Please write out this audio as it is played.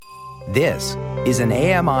This is an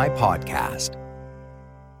AMI podcast.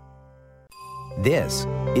 This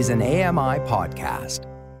is an AMI podcast.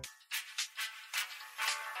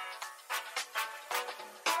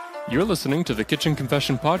 You're listening to the Kitchen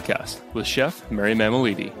Confession Podcast with Chef Mary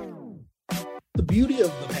Mammoliti. The beauty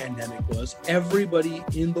of the pandemic was everybody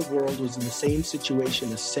in the world was in the same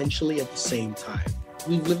situation essentially at the same time.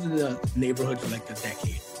 We've lived in the neighborhood for like a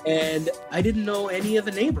decade, and I didn't know any of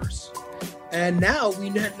the neighbors. And now we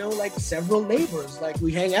know like several neighbors. Like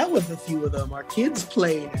we hang out with a few of them. Our kids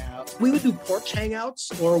play now. We would do porch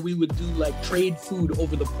hangouts, or we would do like trade food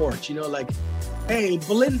over the porch. You know, like, hey,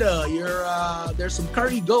 Belinda, there's some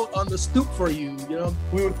curry goat on the stoop for you. You know,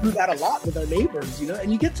 we would do that a lot with our neighbors. You know,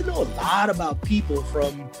 and you get to know a lot about people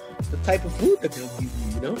from the type of food that they'll give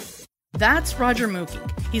you. You know. That's Roger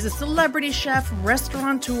Mooking. He's a celebrity chef,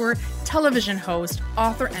 restaurateur, television host,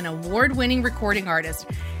 author, and award-winning recording artist.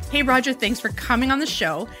 Hey, Roger, thanks for coming on the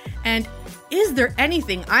show. And is there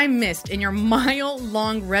anything I missed in your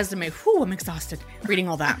mile-long resume? Whew, I'm exhausted reading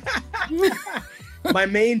all that. My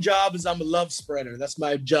main job is I'm a love spreader. That's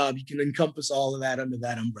my job. You can encompass all of that under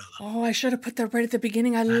that umbrella. Oh, I should have put that right at the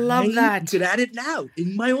beginning. I love that. You could add it now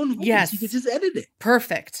in my own voice. Yes. You could just edit it.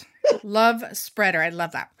 Perfect. Love spreader. I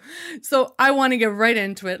love that. So I want to get right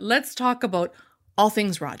into it. Let's talk about all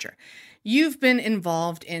things Roger. You've been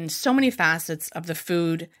involved in so many facets of the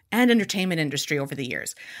food and entertainment industry over the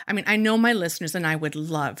years. I mean, I know my listeners and I would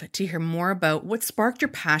love to hear more about what sparked your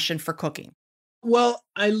passion for cooking. Well,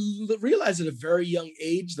 I realized at a very young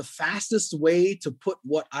age, the fastest way to put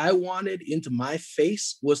what I wanted into my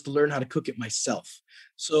face was to learn how to cook it myself.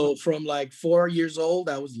 So from like 4 years old,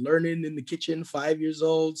 I was learning in the kitchen, 5 years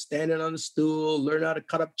old, standing on a stool, learn how to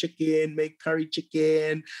cut up chicken, make curry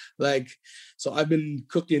chicken. So I've been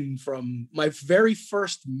cooking from my very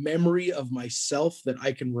first memory of myself that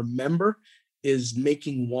I can remember is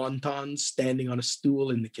making wontons standing on a stool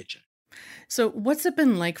in the kitchen. So what's it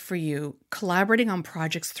been like for you collaborating on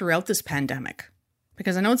projects throughout this pandemic?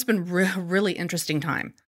 Because I know it's been a really interesting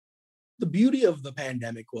time. The beauty of the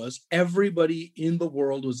pandemic was everybody in the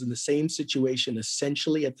world was in the same situation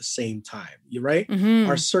essentially at the same time. You're right. Mm-hmm.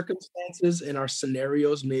 Our circumstances and our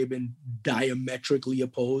scenarios may have been diametrically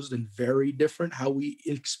opposed and very different how we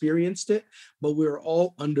experienced it, but we were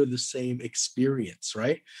all under the same experience,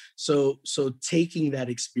 right? So taking that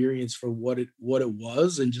experience for what it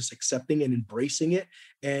was and just accepting and embracing it.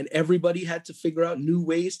 And everybody had to figure out new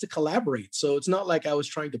ways to collaborate. So it's not like I was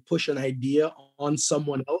trying to push an idea on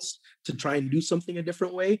someone else to try and do something a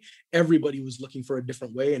different way. Everybody was looking for a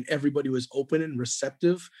different way, and everybody was open and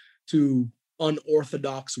receptive to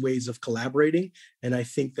unorthodox ways of collaborating. And I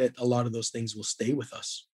think that a lot of those things will stay with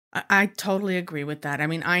us. I totally agree with that. I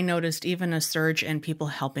mean, I noticed even a surge in people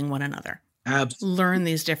helping one another. Absolutely. Learn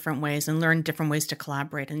these different ways and learn different ways to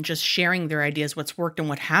collaborate and just sharing their ideas, what's worked and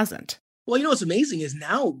what hasn't. Well, you know, what's amazing is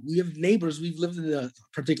now we have neighbors. We've lived in a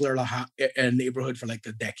particular neighborhood for like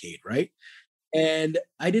a decade, right? And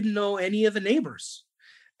I didn't know any of the neighbors.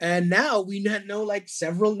 And now we know like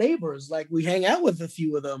several neighbors. Like we hang out with a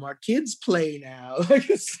few of them. Our kids play now.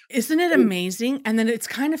 Isn't it amazing? And then it's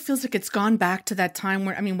kind of feels like it's gone back to that time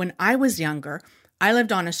where, I mean, when I was younger, I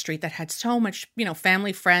lived on a street that had so much,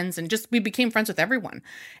 family, friends, and just we became friends with everyone.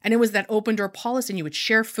 And it was that open door policy, and you would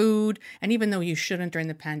share food. And even though you shouldn't during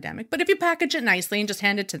the pandemic, but if you package it nicely and just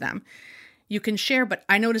hand it to them, you can share. But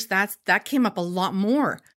I noticed that came up a lot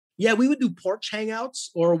more. Yeah, we would do porch hangouts,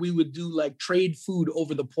 or we would do like trade food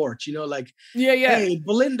over the porch, like, yeah. Hey,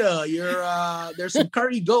 Belinda, there's some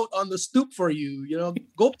curry goat on the stoop for you,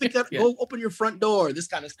 go pick up, Go open your front door, this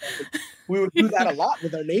kind of stuff. And we would do that a lot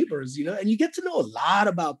with our neighbors, and you get to know a lot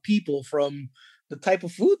about people from the type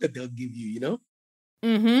of food that they'll give you,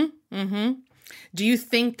 Mm-hmm. Do you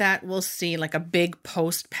think that we'll see like a big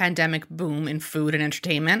post-pandemic boom in food and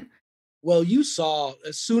entertainment? Well, you saw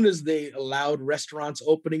as soon as they allowed restaurants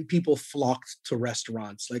opening, people flocked to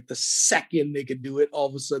restaurants. Like the second they could do it, all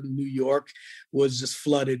of a sudden New York was just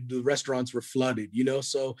flooded. The restaurants were flooded,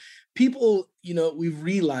 So people, we've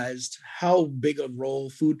realized how big a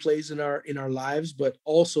role food plays in our lives, but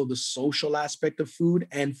also the social aspect of food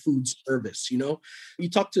and food service. You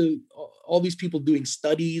talk to all these people doing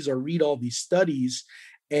studies or read all these studies,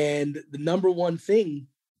 and the number one thing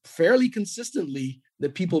fairly consistently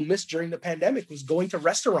that people missed during the pandemic was going to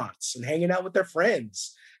restaurants and hanging out with their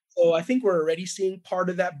friends. So I think we're already seeing part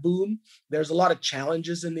of that boom. There's a lot of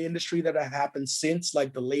challenges in the industry that have happened since,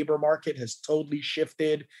 like the labor market has totally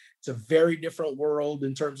shifted. It's a very different world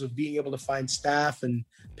in terms of being able to find staff and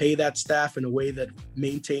pay that staff in a way that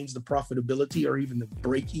maintains the profitability or even the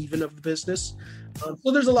break even of the business.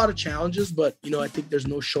 So there's a lot of challenges, but I think there's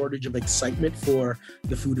no shortage of excitement for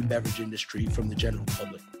the food and beverage industry from the general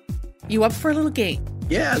public. You up for a little game?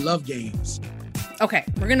 Yeah, I love games. Okay,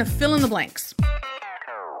 we're going to fill in the blanks.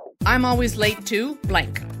 I'm always late to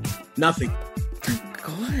blank. Nothing.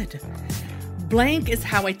 Good. Blank is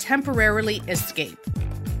how I temporarily escape.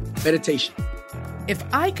 Meditation. If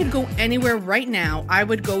I could go anywhere right now, I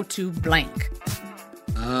would go to blank.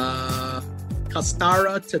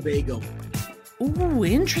 Castara, Tobago. Ooh,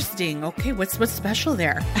 interesting. Okay, what's special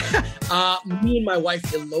there? Me and my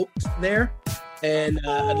wife eloped there. And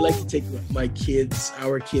I'd like to take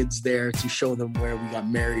our kids there to show them where we got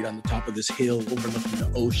married on the top of this hill overlooking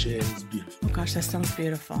the ocean. It's beautiful. Oh gosh, that sounds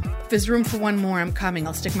beautiful. If there's room for one more, I'm coming.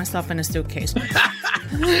 I'll stick myself in a suitcase.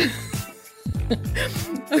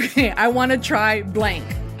 Okay, I want to try blank.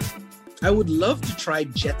 I would love to try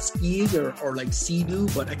jet skiing or like Sea-Doo,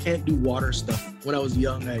 but I can't do water stuff. When I was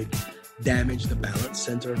young, I damaged the balance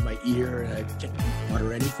center in my ear and I can't do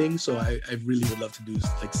water or anything. So I really would love to do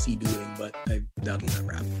like Sea-Dooing, but that'll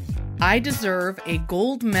never happen. I deserve a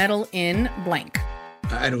gold medal in blank.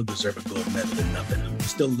 I don't deserve a gold medal in nothing. I'm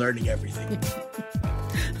still learning everything.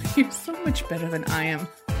 You're so much better than I am.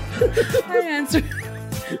 I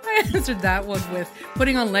answered that one with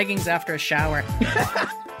putting on leggings after a shower.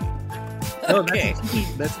 No, Okay.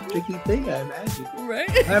 that's a tricky thing, I imagine. Right?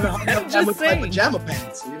 I have a hard time just with my saying. pajama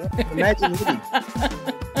pants. Imagine living.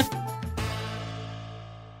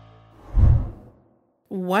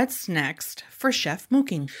 What's next for Chef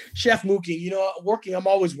Mooking? Chef Mooking, I'm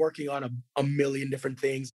always working on a million different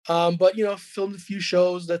things. But filmed a few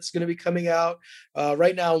shows that's going to be coming out.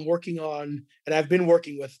 Right now I'm working on, and I've been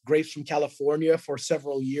working with Grapes from California for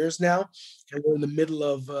several years now. And we're in the middle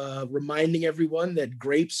of reminding everyone that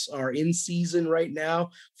grapes are in season right now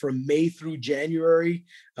from May through January.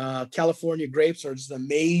 California grapes are just an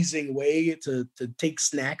amazing way to take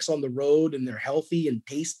snacks on the road, and they're healthy and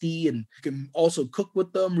tasty, and you can also cook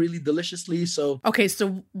with them really deliciously. So Okay,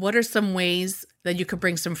 so what are some ways that you could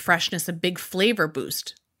bring some freshness, a big flavor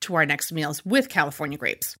boost to our next meals with California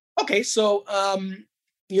grapes? Okay, so on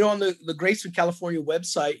the Grapes from California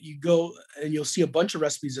website, you go and you'll see a bunch of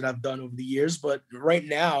recipes that I've done over the years. But right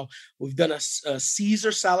now, we've done a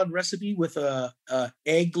Caesar salad recipe with a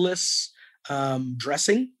eggless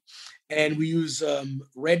dressing. And we use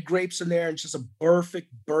red grapes in there, and it's just a perfect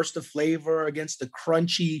burst of flavor against the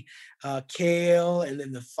crunchy kale, and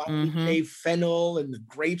then the finely shaved fennel and the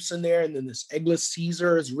grapes in there. And then this eggless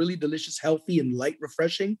Caesar is really delicious, healthy, and light,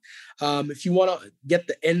 refreshing. If you want to get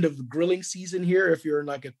the end of the grilling season here, if you're in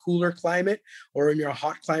like a cooler climate or in your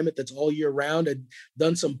hot climate that's all year round, I've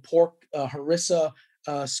done some pork harissa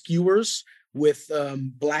skewers with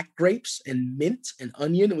black grapes and mint and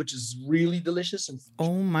onion, which is really delicious. And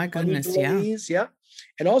Oh my goodness, yeah.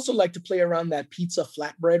 And also like to play around that pizza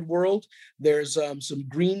flatbread world. There's some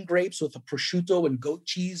green grapes with a prosciutto and goat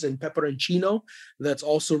cheese and pepperoncino. That's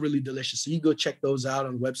also really delicious. So you go check those out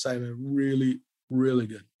on the website. They're really, really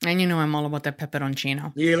good. And I'm all about that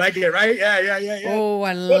pepperoncino. You like it, right? Yeah. Oh,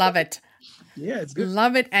 I love it. Yeah, it's good.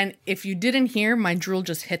 Love it. And if you didn't hear, my drool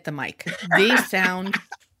just hit the mic. They sound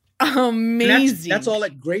amazing. That's all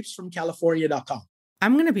at grapesfromcalifornia.com.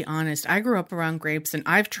 I'm going to be honest. I grew up around grapes and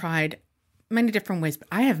I've tried many different ways, but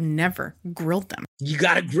I have never grilled them. You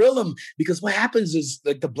got to grill them, because what happens is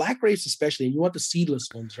like the black grapes, especially, and you want the seedless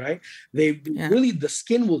ones, right? Really, the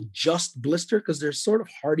skin will just blister because they're sort of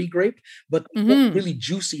hardy grape, but they're really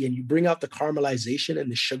juicy, and you bring out the caramelization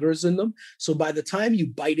and the sugars in them. So by the time you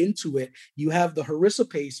bite into it, you have the harissa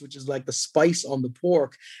paste, which is like the spice on the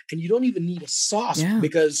pork, and you don't even need a sauce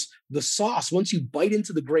because the sauce, once you bite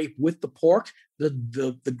into the grape with the pork,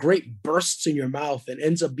 the grape bursts in your mouth and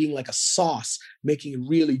ends up being like a sauce, making it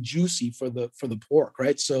really juicy for the pork,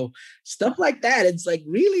 right? So stuff like that, it's like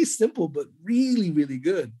really simple, but really, really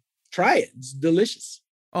good. Try it. It's delicious.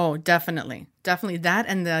 Oh, definitely. Definitely that,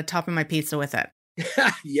 and the topping my pizza with it.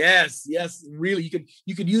 Yes. Really.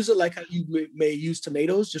 You could use it like how you may use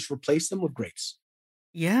tomatoes, just replace them with grapes.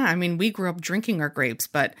 Yeah, I mean, we grew up drinking our grapes,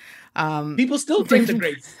 but people still drink the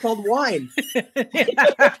grapes. It's called wine.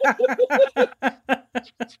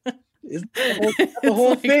 It's the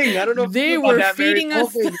whole thing. I don't know if they you know were about that, feeding Mary.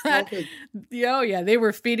 us that. Oh yeah, they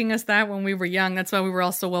were feeding us that when we were young. That's why we were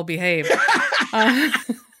all so well behaved. I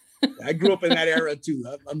grew up in that era too.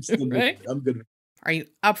 I'm still good. Right? I'm good. Are you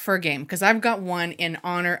up for a game? Because I've got one in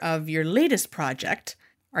honor of your latest project,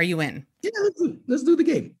 Are you in? Yeah, let's do the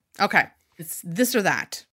game. Okay. It's this or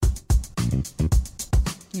that.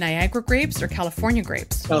 Niagara grapes or California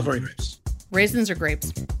grapes? California grapes. Raisins or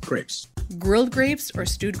grapes? Grapes. Grilled grapes or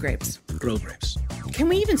stewed grapes? Grilled grapes. Can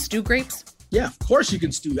we even stew grapes? Yeah, of course you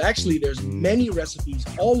can stew. Actually, there's many recipes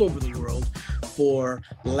all over the world for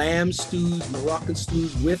lamb stews, Moroccan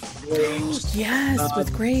stews with grapes. Yes,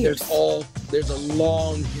 with grapes. There's a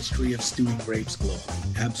long history of stewing grapes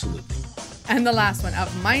globally. Absolutely. And the last one,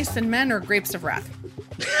 of mice and men or grapes of wrath?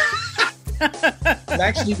 I've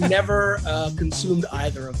actually never consumed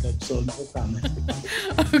either of them, so no comment.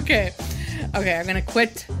 Okay, I'm gonna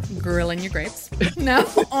quit grilling your grapes. Now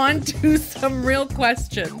on to some real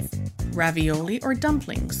questions. Ravioli or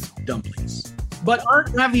dumplings? Dumplings. But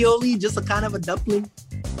aren't ravioli just a kind of a dumpling?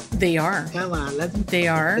 They are. Come on, let's They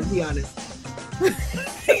are. be honest.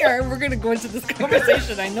 They are. We're gonna go into this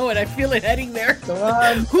conversation. I know it. I feel it heading there. Come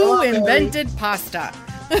on. Who invented pasta?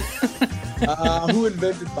 Who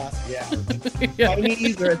invented pasta? Yeah.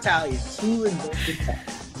 Chinese or Italians? Who invented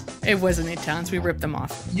pasta? It wasn't Italians. We ripped them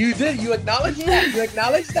off. You did. You acknowledged that. You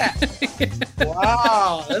acknowledged that.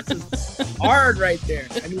 Wow, this is hard right there.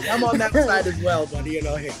 I mean, I'm on that side as well, but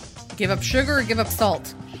hey. Give up sugar or give up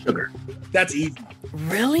salt? Sugar. That's easy.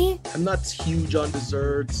 Really? I'm not huge on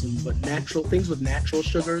desserts, but natural things with natural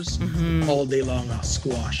sugars all day long. I'll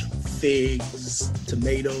squash figs,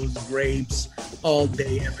 tomatoes, grapes, all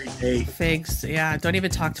day, every day. Figs, yeah. Don't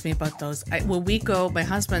even talk to me about those. My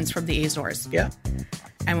husband's from the Azores. Yeah.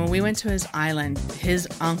 And when we went to his island, his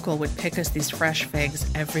uncle would pick us these fresh figs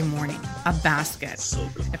every morning, a basket. So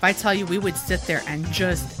good. If I tell you, we would sit there and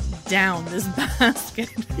just down this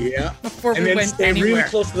basket. Yeah. Before and we then went stay anywhere. really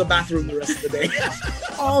close to the bathroom the rest of the day.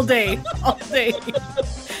 All day.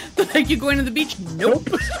 Like, you going to the beach? Nope.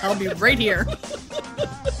 I'll be right here.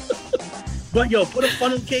 But put a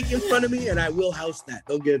funnel cake in front of me and I will house that.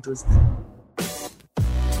 Don't get it twisted.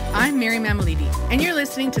 I'm Mary Mammoliti, and you're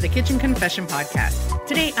listening to the Kitchen Confession Podcast.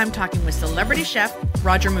 Today, I'm talking with celebrity chef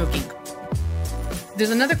Roger Mooking. There's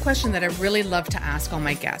another question that I really love to ask all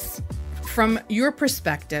my guests. From your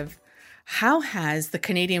perspective, how has the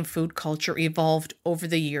Canadian food culture evolved over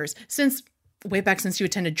the years, way back since you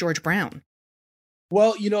attended George Brown?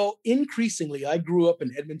 Well, increasingly, I grew up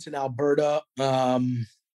in Edmonton, Alberta, at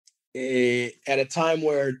a time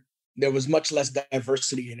where there was much less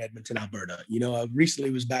diversity in Edmonton, Alberta. I recently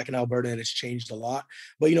was back in Alberta and it's changed a lot.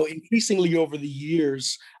 But, increasingly over the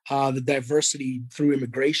years, the diversity through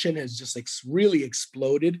immigration has just really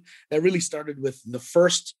exploded. That really started with the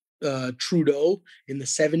first Trudeau in the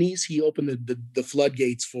 70s. He opened the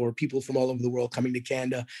floodgates for people from all over the world coming to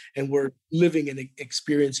Canada, and we're living and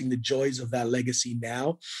experiencing the joys of that legacy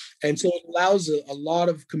now. And so it allows a lot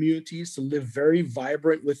of communities to live very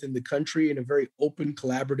vibrant within the country in a very open,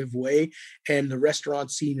 collaborative way. And the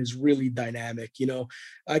restaurant scene is really dynamic.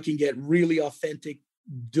 I can get really authentic,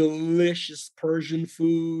 delicious Persian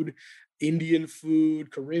food, Indian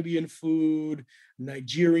food, Caribbean food,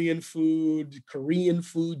 Nigerian food, Korean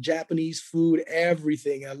food, Japanese food,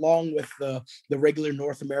 everything, along with the regular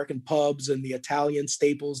North American pubs and the Italian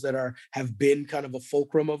staples that have been kind of a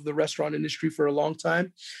fulcrum of the restaurant industry for a long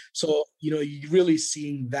time. So, you're really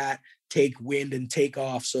seeing that take wind and take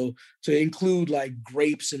off. So to include like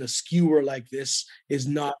grapes in a skewer like this is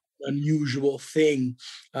not unusual thing,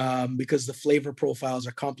 because the flavor profiles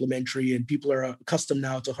are complementary and people are accustomed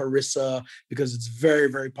now to harissa because it's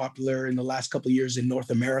very, very popular in the last couple of years in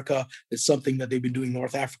North America. It's something that they've been doing in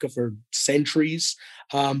North Africa for centuries.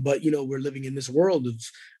 But we're living in this world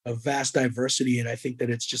of vast diversity, and I think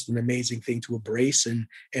that it's just an amazing thing to embrace and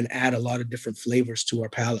add a lot of different flavors to our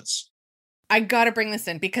palates. I gotta bring this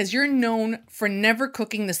in because you're known for never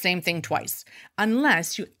cooking the same thing twice,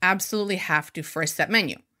 unless you absolutely have to for a set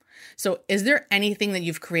menu. So is there anything that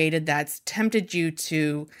you've created that's tempted you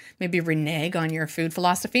to maybe renege on your food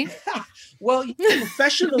philosophy? Well,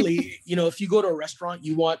 professionally, if you go to a restaurant,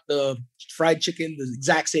 you want the fried chicken the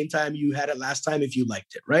exact same time you had it last time if you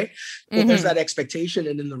liked it, right? So there's that expectation.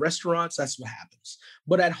 And in the restaurants, that's what happens.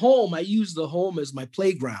 But at home, I use the home as my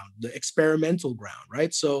playground, the experimental ground,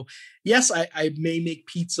 right? So yes, I may make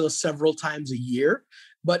pizza several times a year.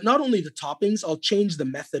 But not only the toppings, I'll change the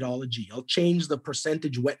methodology. I'll change the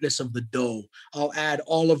percentage wetness of the dough. I'll add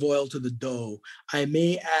olive oil to the dough. I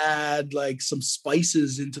may add like some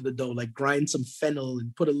spices into the dough, like grind some fennel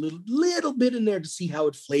and put a little bit in there to see how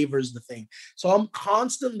it flavors the thing. So I'm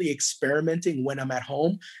constantly experimenting when I'm at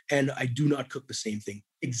home, and I do not cook the same thing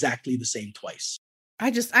exactly the same twice.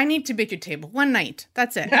 I need to be at your table one night.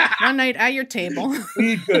 That's it. One night at your table.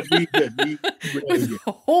 We good. We really With good.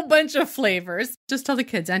 a whole bunch of flavors. Just tell the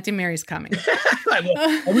kids Auntie Mary's coming.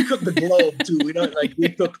 And we cook the globe too. We don't we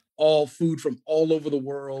cook all food from all over the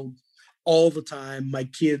world all the time. My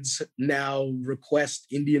kids now request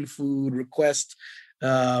Indian food, request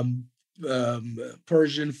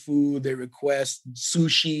Persian food, they request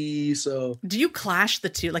sushi. So Do you clash the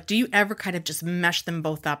two? Like, do you ever kind of just mesh them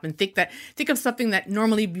both up and think of something that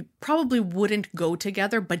normally probably wouldn't go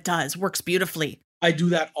together, but works beautifully? I do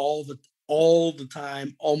that all the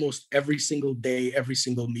time, almost every single day, every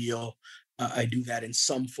single meal. I do that in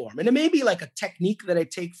some form. And it may be like a technique that I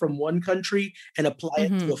take from one country and apply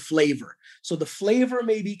it to a flavor. So the flavor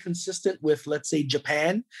may be consistent with, let's say,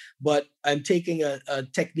 Japan, but I'm taking a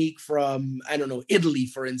technique from, I don't know, Italy,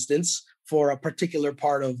 for instance, for a particular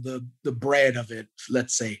part of the bread of it,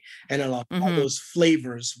 let's say, and I'll apply those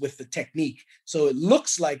flavors with the technique. So it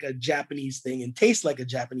looks like a Japanese thing and tastes like a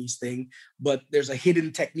Japanese thing, but there's a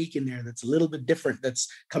hidden technique in there that's a little bit different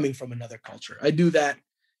that's coming from another culture. I do that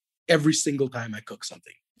every single time I cook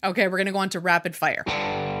something. Okay, we're going to go on to rapid fire.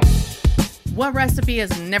 What recipe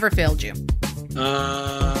has never failed you?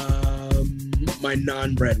 My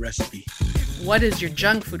non-bread recipe. What is your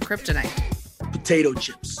junk food kryptonite? Potato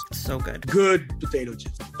chips. So good. Good potato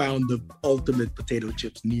chips. Found the ultimate potato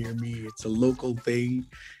chips near me. It's a local thing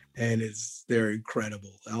and they're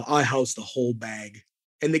incredible. I house the whole bag.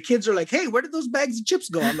 And the kids are like, hey, where did those bags of chips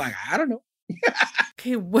go? I'm like, I don't know.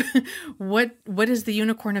 Okay, what is the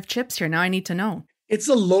unicorn of chips here? Now I need to know. It's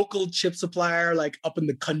a local chip supplier, like up in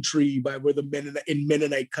the country by where in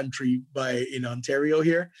Mennonite country in Ontario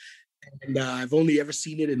here. And I've only ever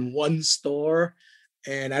seen it in one store.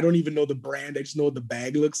 And I don't even know the brand. I just know what the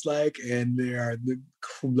bag looks like. And they are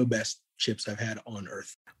the best chips I've had on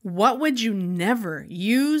earth. What would you never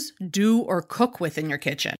use, do, or cook with in your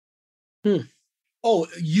kitchen? Oh,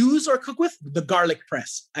 use or cook with? The garlic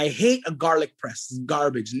press. I hate a garlic press. It's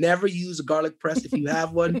garbage. Never use a garlic press. If you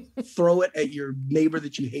have one, throw it at your neighbor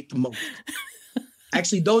that you hate the most.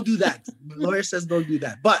 Actually, don't do that. The lawyer says don't do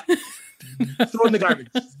that. But throw in the garbage.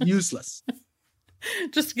 Useless.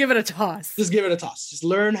 Just give it a toss. Just give it a toss. Just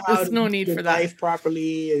learn how There's to no use need your for that. knife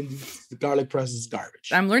properly, and the garlic press is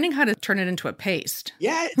garbage. I'm learning how to turn it into a paste.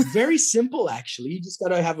 Yeah, it's very simple, actually. You just got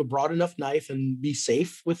to have a broad enough knife and be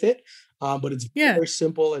safe with it. But it's very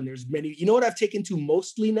simple, and there's many. You know what I've taken to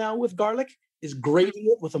mostly now with garlic is grating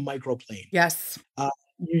it with a microplane. Yes.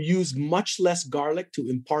 You use much less garlic to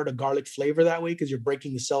impart a garlic flavor that way because you're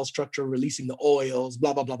breaking the cell structure, releasing the oils,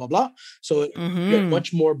 blah, blah, blah, blah, blah. So you get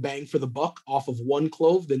much more bang for the buck off of one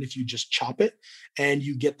clove than if you just chop it. And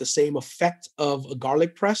you get the same effect of a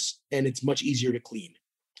garlic press, and it's much easier to clean.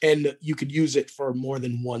 And you could use it for more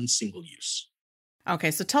than one single use.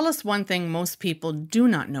 Okay, so tell us one thing most people do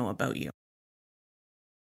not know about you.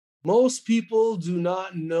 Most people do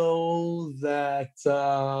not know that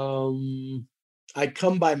I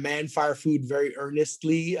come by Man-Fire Food very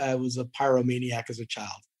earnestly. I was a pyromaniac as a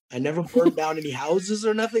child. I never burned down any houses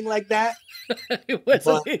or nothing like that. I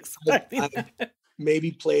wasn't expecting that.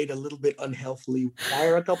 Maybe played a little bit unhealthily with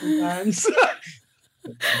fire a couple times.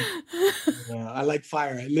 I like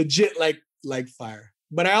fire. I legit like fire.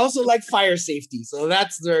 But I also like fire safety, so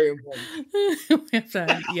that's very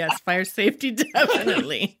important. Yes, fire safety,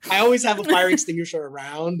 definitely. I always have a fire extinguisher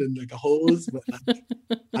around and like a hose, but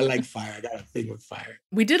I like fire. I got a thing with fire.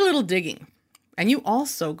 We did a little digging, and you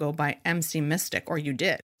also go by MC Mystic, or you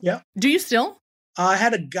did. Yeah. Do you still? I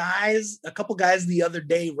had a couple guys the other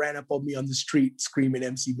day ran up on me on the street screaming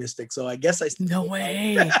MC Mystic, so I guess I still No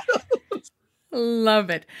way. Love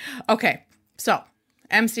it. Okay, so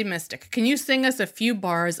MC Mystic, can you sing us a few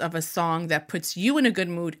bars of a song that puts you in a good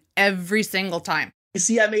mood every single time? You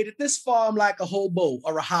see, I made it this far. I'm like a hobo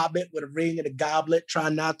or a hobbit with a ring and a goblet,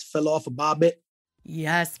 trying not to fall off a bobbit.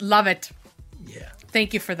 Yes, love it. Yeah.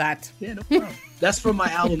 Thank you for that. Yeah, no problem. That's from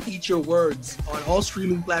my album, Eat Your Words, on all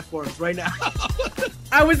streaming platforms right now.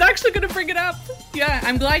 I was actually going to bring it up. Yeah,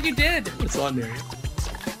 I'm glad you did. It's on there.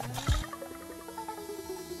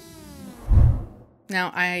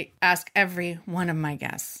 Now, I ask every one of my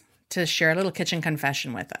guests to share a little kitchen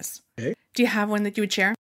confession with us. Okay. Do you have one that you would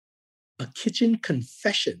share? A kitchen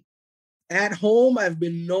confession. At home, I've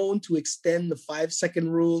been known to extend the 5-second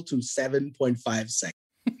rule to 7.5 seconds.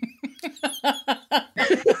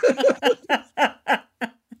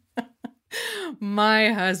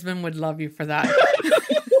 My husband would love you for that.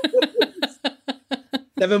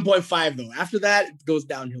 7.5 though. After that, it goes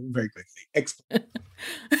downhill very quickly.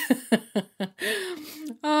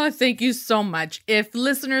 Oh, thank you so much. If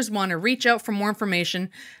listeners want to reach out for more information,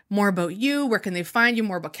 more about you, where can they find you?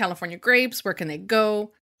 More about California Grapes, where can they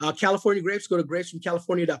go? California Grapes, go to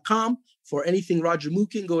grapesfromcalifornia.com. For anything Roger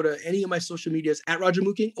Mooking, go to any of my social medias at Roger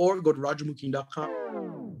Mooking or go to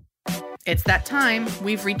rogermooking.com. It's that time.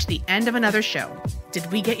 We've reached the end of another show. Did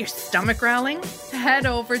we get your stomach growling? Head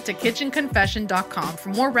over to kitchenconfession.com for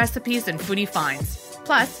more recipes and foodie finds.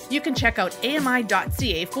 Plus, you can check out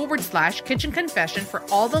ami.ca/Kitchen Confession for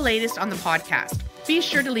all the latest on the podcast. Be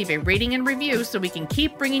sure to leave a rating and review so we can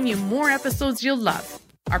keep bringing you more episodes you'll love.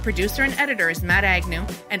 Our producer and editor is Matt Agnew,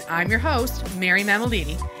 and I'm your host, Mary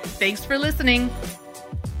Mammoliti. Thanks for listening.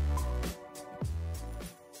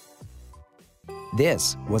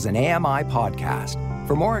 This was an AMI podcast.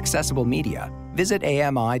 For more accessible media, visit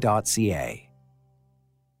ami.ca.